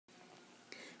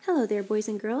Hello there, boys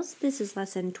and girls. This is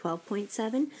lesson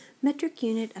 12.7, metric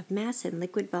unit of mass and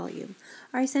liquid volume.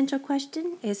 Our essential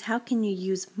question is, how can you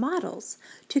use models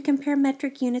to compare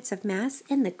metric units of mass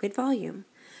and liquid volume?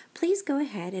 Please go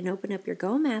ahead and open up your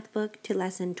Go Math book to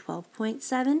lesson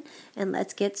 12.7 and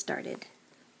let's get started.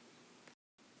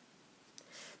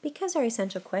 Because our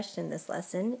essential question this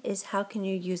lesson is, how can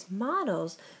you use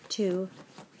models to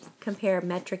compare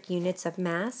metric units of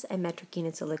mass and metric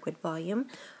units of liquid volume,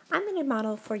 I'm going to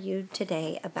model for you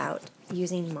today about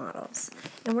using models.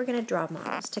 And we're going to draw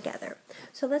models together.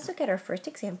 So let's look at our first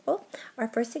example. Our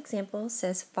first example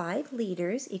says 5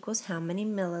 liters equals how many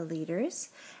milliliters?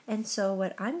 And so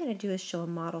what I'm going to do is show a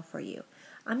model for you.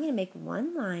 I'm going to make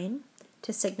one line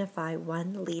to signify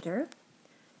 1 liter,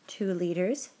 2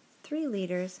 liters, 3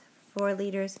 liters, 4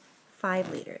 liters,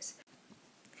 5 liters.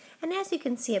 And as you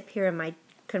can see up here in my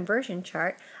conversion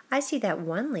chart, I see that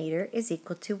 1 liter is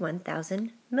equal to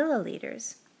 1,000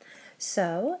 milliliters.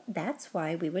 So that's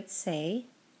why we would say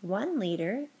 1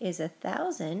 liter is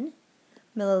 1,000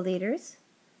 milliliters,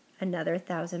 another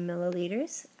 1,000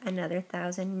 milliliters, another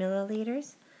 1,000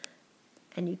 milliliters,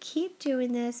 and you keep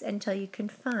doing this until you can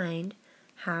find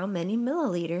how many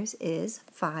milliliters is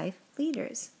 5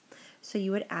 liters. So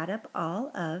you would add up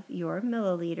all of your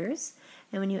milliliters,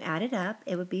 and when you add it up,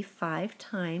 it would be 5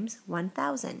 times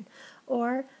 1,000,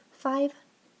 or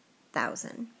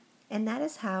 5,000. And that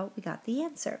is how we got the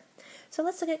answer. So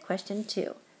let's look at question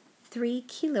 2. 3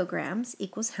 kilograms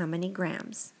equals how many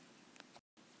grams?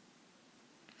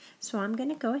 So I'm going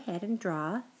to go ahead and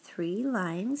draw 3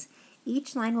 lines.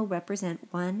 Each line will represent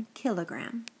 1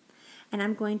 kilogram. And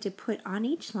I'm going to put on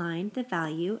each line the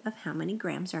value of how many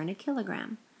grams are in a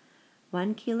kilogram.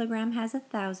 1 kilogram has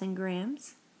 1,000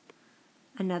 grams,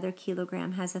 another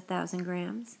kilogram has 1,000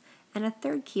 grams, and a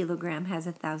third kilogram has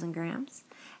 1,000 grams.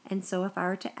 And so if I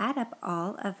were to add up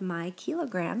all of my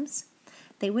kilograms,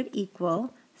 they would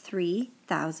equal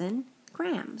 3,000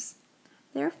 grams.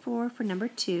 Therefore, for number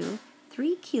 2,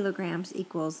 3 kilograms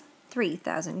equals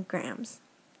 3,000 grams.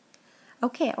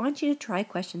 Okay, I want you to try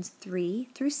questions 3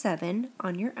 through 7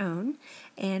 on your own,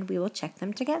 and we will check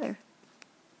them together.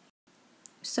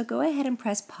 So go ahead and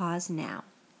press pause now.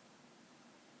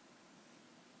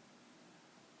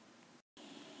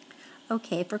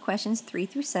 Okay, for questions 3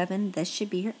 through 7, this should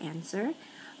be your answer.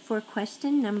 For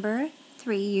question number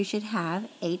 3, you should have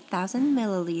 8,000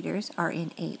 milliliters are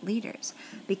in 8 liters,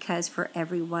 because for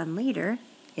every 1 liter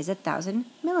is 1,000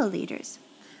 milliliters.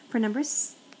 For number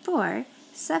 4,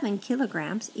 7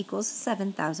 kilograms equals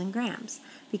 7,000 grams,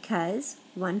 because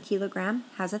 1 kilogram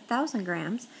has 1,000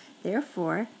 grams,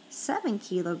 therefore 7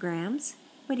 kilograms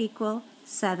would equal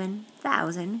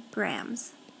 7,000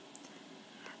 grams.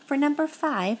 For number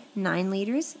 5, 9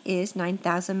 liters is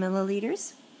 9,000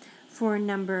 milliliters. For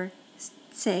number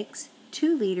 6,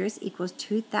 2 liters equals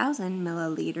 2,000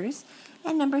 milliliters.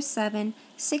 And number 7,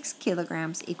 6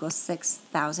 kilograms equals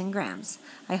 6,000 grams.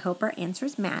 I hope our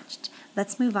answers matched.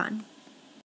 Let's move on.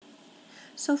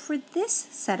 So for this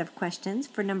set of questions,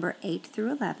 for number 8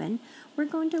 through 11, we're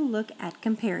going to look at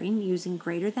comparing using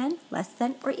greater than, less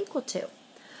than, or equal to.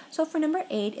 So for number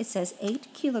 8, it says 8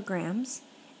 kilograms.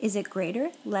 Is it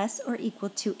greater, less, or equal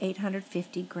to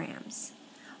 850 grams?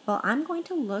 Well, I'm going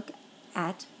to look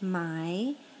at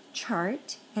my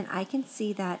chart, and I can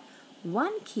see that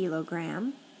 1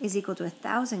 kilogram is equal to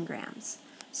 1,000 grams.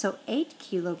 So 8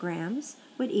 kilograms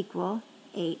would equal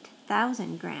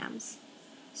 8,000 grams.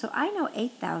 So I know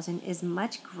 8,000 is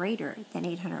much greater than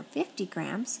 850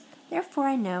 grams, therefore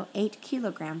I know 8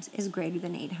 kilograms is greater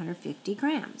than 850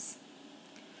 grams.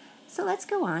 So let's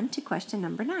go on to question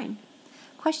number 9.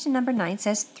 Question number 9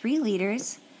 says 3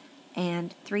 liters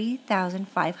and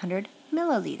 3,500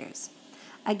 milliliters.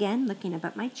 Again, looking up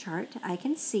at my chart, I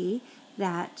can see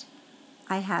that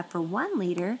I have for 1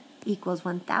 liter equals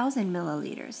 1,000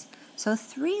 milliliters. So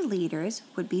 3 liters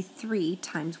would be 3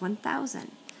 times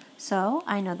 1,000. So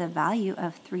I know the value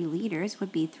of 3 liters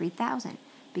would be 3,000,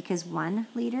 because 1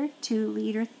 liter, 2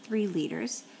 liter, 3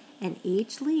 liters, and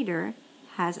each liter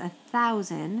has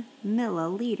 1,000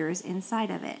 milliliters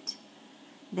inside of it.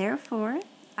 Therefore,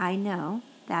 I know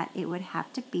that it would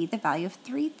have to be the value of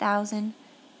 3,000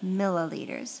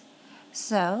 milliliters.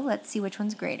 So let's see which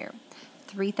one's greater,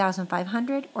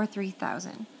 3,500 or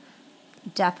 3,000.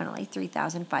 Definitely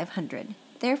 3,500.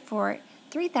 Therefore,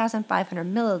 3,500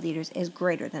 milliliters is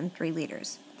greater than 3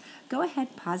 liters. Go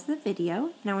ahead, pause the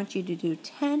video, and I want you to do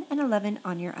 10 and 11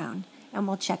 on your own, and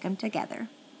we'll check them together.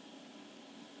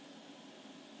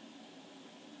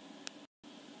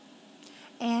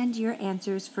 And your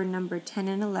answers for number 10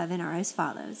 and 11 are as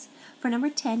follows. For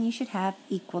number 10, you should have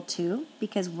equal to,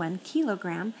 because 1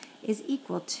 kilogram is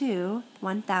equal to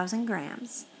 1,000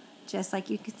 grams, just like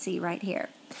you can see right here.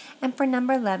 And for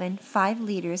number 11, 5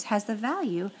 liters has the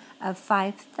value of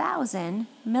 5,000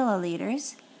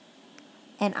 milliliters,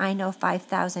 and I know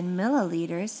 5,000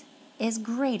 milliliters is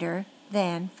greater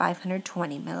than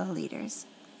 520 milliliters.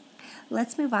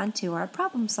 Let's move on to our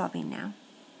problem solving now.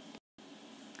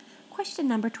 Question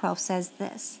number 12 says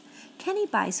this. Kenny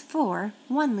buys 4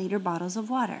 1-liter bottles of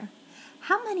water.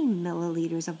 How many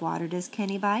milliliters of water does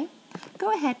Kenny buy?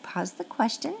 Go ahead, pause the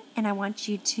question, and I want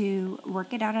you to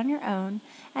work it out on your own,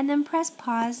 and then press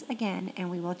pause again,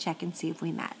 and we will check and see if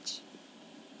we match.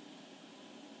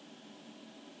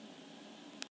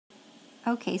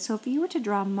 Okay, so if you were to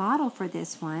draw a model for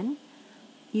this one,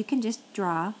 you can just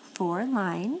draw 4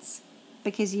 lines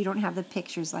because you don't have the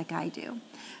pictures like I do.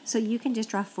 So you can just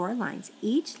draw 4 lines.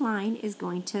 Each line is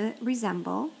going to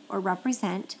resemble or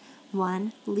represent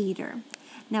 1 liter.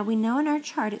 Now we know in our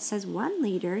chart it says 1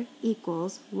 liter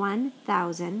equals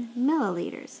 1,000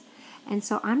 milliliters. And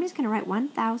so I'm just going to write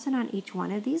 1,000 on each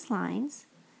one of these lines.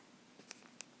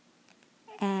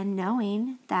 And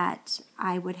knowing that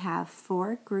I would have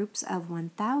 4 groups of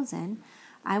 1,000,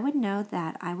 I would know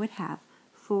that I would have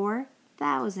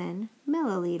 4,000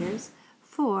 milliliters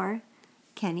for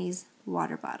Kenny's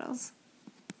water bottles.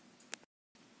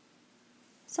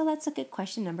 So let's look at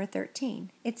question number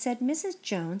 13. It said Mrs.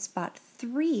 Jones bought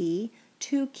 3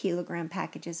 2-kilogram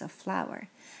packages of flour.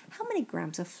 How many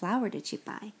grams of flour did she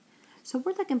buy? So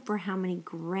we're looking for how many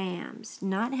grams,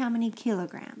 not how many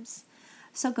kilograms.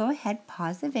 So go ahead,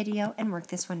 pause the video, and work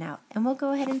this one out. And we'll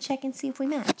go ahead and check and see if we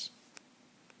match.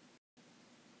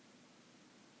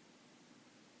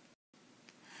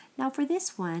 Now for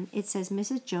this one, it says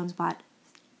Mrs. Jones bought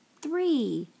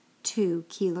 3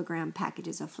 2-kilogram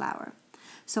packages of flour.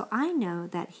 So I know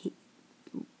that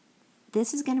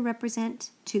this is going to represent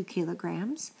 2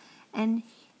 kilograms, and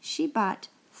she bought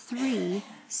 3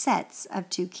 sets of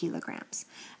 2 kilograms.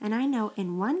 And I know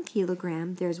in 1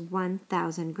 kilogram there's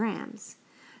 1,000 grams.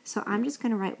 So I'm just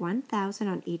going to write 1,000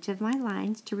 on each of my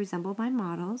lines to resemble my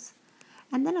models,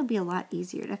 and then it'll be a lot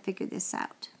easier to figure this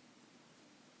out.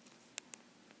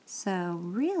 So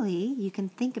really, you can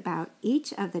think about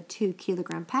each of the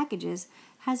 2-kilogram packages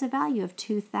has a value of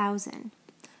 2,000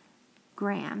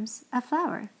 grams of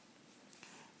flour.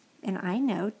 And I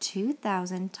know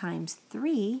 2,000 times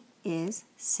 3 is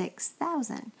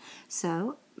 6,000.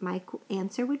 So my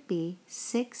answer would be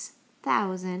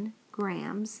 6,000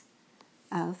 grams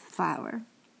of flour.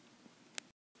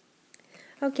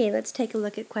 Okay, let's take a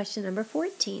look at question number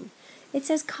 14. It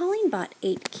says Colleen bought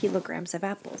 8 kilograms of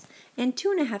apples and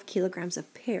 2.5 kilograms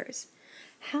of pears.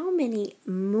 How many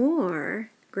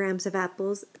more grams of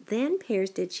apples than pears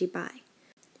did she buy?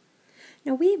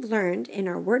 Now we've learned in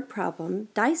our word problem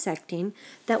dissecting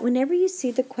that whenever you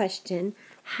see the question,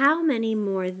 how many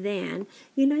more than,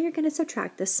 you know you're going to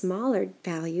subtract the smaller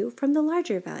value from the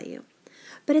larger value.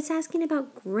 But it's asking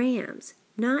about grams,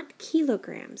 not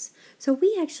kilograms. So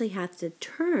we actually have to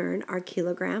turn our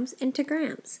kilograms into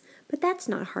grams. But that's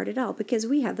not hard at all because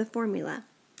we have the formula.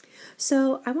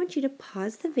 So I want you to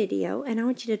pause the video and I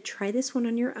want you to try this one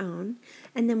on your own,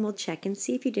 and then we'll check and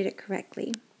see if you did it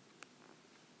correctly.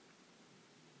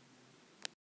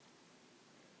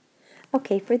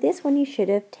 Okay, for this one you should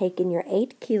have taken your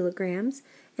 8 kilograms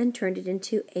and turned it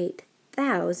into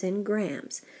 8,000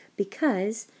 grams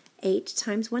because 8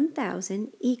 times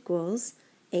 1,000 equals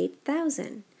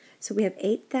 8,000. So we have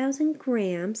 8,000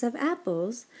 grams of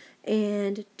apples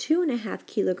and 2.5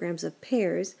 kilograms of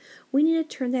pears. We need to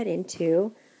turn that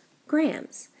into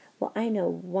grams. Well, I know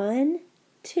 1,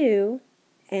 2,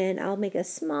 and I'll make a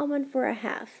small one for a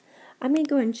half. I'm going to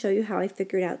go ahead and show you how I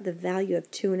figured out the value of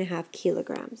 2.5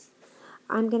 kilograms.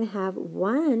 I'm going to have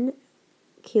 1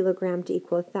 kilogram to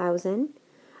equal 1,000,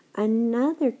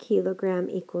 another kilogram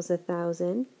equals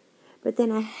 1,000, but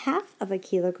then a half of a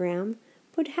kilogram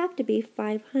would have to be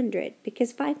 500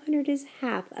 because 500 is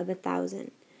half of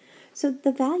 1,000. So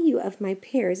the value of my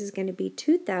pears is going to be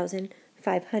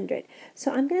 2,500.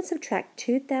 So I'm going to subtract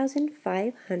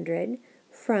 2,500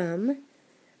 from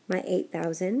my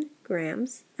 8,000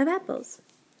 grams of apples.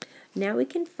 Now we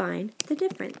can find the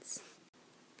difference.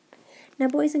 Now,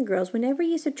 boys and girls, whenever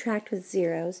you subtract with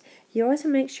zeros, you always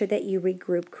make sure that you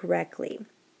regroup correctly.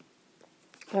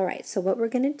 All right, so what we're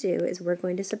going to do is we're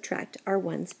going to subtract our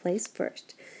ones place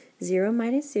first. 0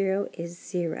 minus 0 is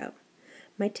 0.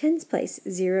 My tens place,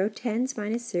 0 tens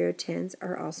minus 0 tens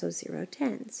are also 0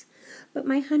 tens. But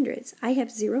my hundreds, I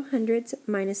have 0 hundreds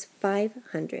minus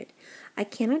 500. I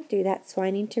cannot do that, so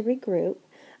I need to regroup.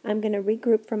 I'm going to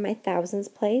regroup from my thousands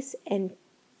place and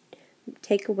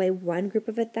take away one group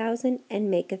of 1,000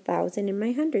 and make 1,000 in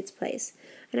my hundreds place.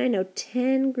 And I know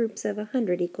 10 groups of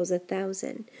 100 equals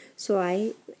 1,000. So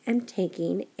I am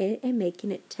taking it and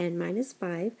making it 10 minus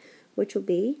 5, which will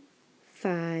be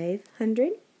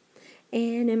 500.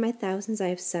 And in my thousands, I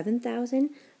have 7,000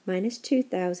 minus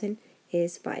 2,000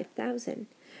 is 5,000.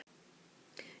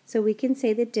 So we can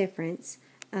say the difference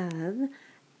of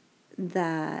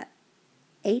the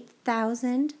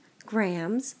 8,000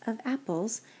 grams of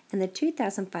apples and the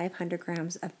 2,500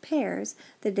 grams of pears,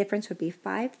 the difference would be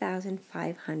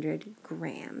 5,500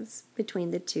 grams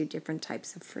between the two different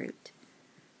types of fruit.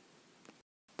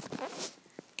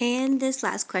 And this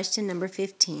last question, number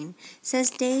 15, says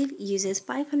Dave uses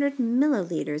 500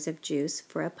 milliliters of juice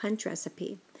for a punch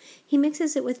recipe. He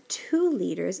mixes it with 2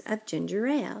 liters of ginger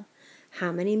ale.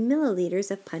 How many milliliters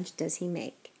of punch does he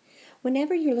make?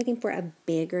 Whenever you're looking for a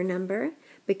bigger number,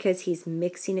 because he's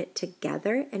mixing it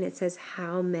together and it says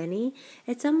how many,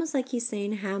 it's almost like he's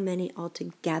saying how many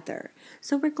altogether.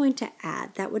 So we're going to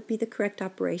add. That would be the correct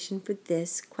operation for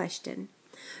this question.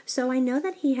 So I know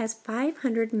that he has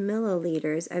 500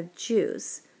 milliliters of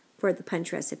juice for the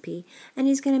punch recipe, and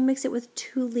he's going to mix it with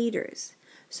 2 liters.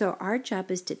 So our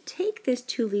job is to take this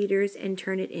 2 liters and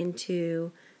turn it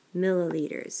into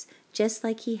milliliters, just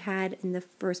like he had in the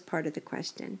first part of the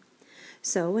question.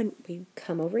 So when we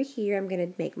come over here, I'm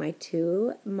going to make my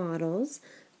 2 models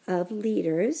of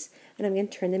liters, and I'm going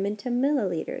to turn them into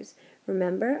milliliters.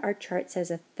 Remember, our chart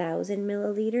says 1,000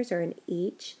 milliliters are in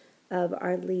each of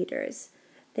our liters.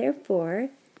 Therefore,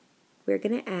 we're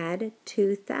going to add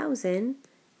 2,000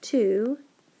 to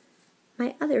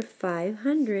my other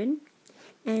 500,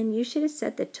 and you should have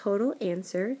said the total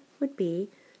answer would be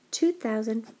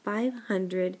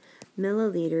 2,500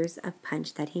 milliliters of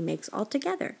punch that he makes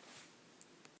altogether.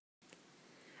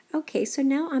 Okay, so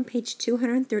now on page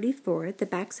 234, the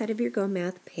back side of your Go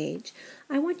Math page,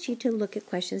 I want you to look at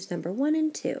questions number 1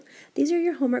 and 2. These are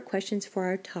your homework questions for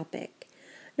our topic.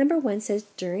 Number 1 says,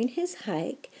 during his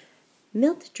hike,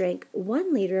 Milt drank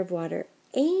 1 liter of water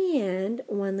and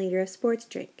 1 liter of sports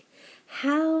drink.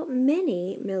 How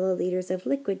many milliliters of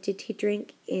liquid did he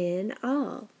drink in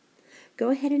all? Go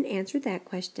ahead and answer that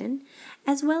question.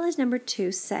 As well as number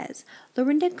 2 says,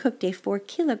 Lorinda cooked a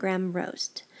 4-kilogram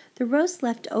roast. The roast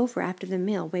left over after the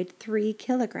meal weighed 3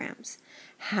 kilograms.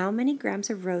 How many grams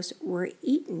of roast were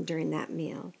eaten during that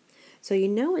meal? So you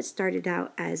know it started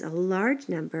out as a large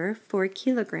number, 4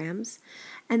 kilograms,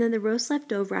 and then the roast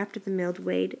left over after the meal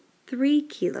weighed 3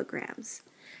 kilograms.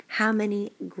 How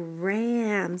many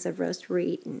grams of roast were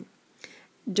eaten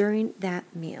during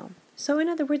that meal? So in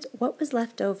other words, what was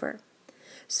left over?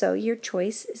 So your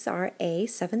choices are A,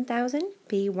 7,000,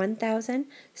 B, 1,000,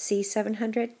 C,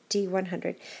 700, D,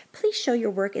 100. Please show your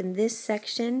work in this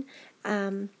section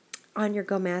on your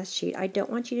Go Math sheet. I don't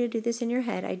want you to do this in your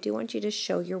head. I do want you to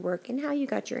show your work and how you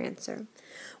got your answer.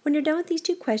 When you're done with these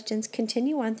 2 questions,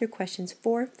 continue on through questions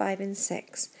 4, 5, and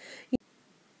 6.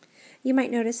 You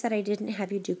might notice that I didn't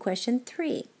have you do question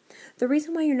 3. The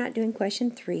reason why you're not doing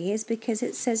question 3 is because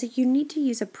it says that you need to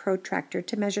use a protractor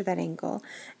to measure that angle,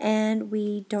 and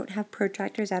we don't have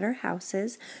protractors at our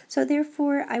houses, so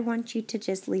therefore I want you to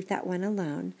just leave that one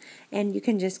alone, and you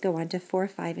can just go on to 4,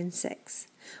 5, and 6.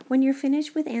 When you're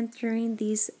finished with answering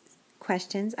these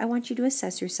questions, I want you to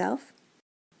assess yourself.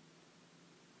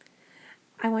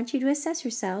 I want you to assess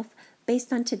yourself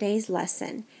based on today's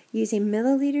lesson using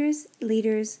milliliters,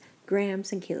 liters,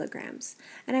 grams, and kilograms.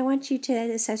 And I want you to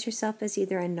assess yourself as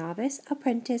either a novice,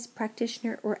 apprentice,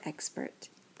 practitioner, or expert.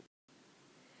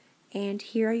 And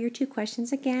here are your 2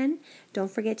 questions again.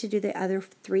 Don't forget to do the other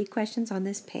 3 questions on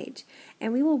this page.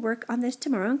 And we will work on this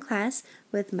tomorrow in class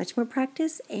with much more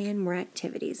practice and more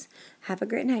activities. Have a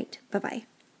great night. Bye-bye.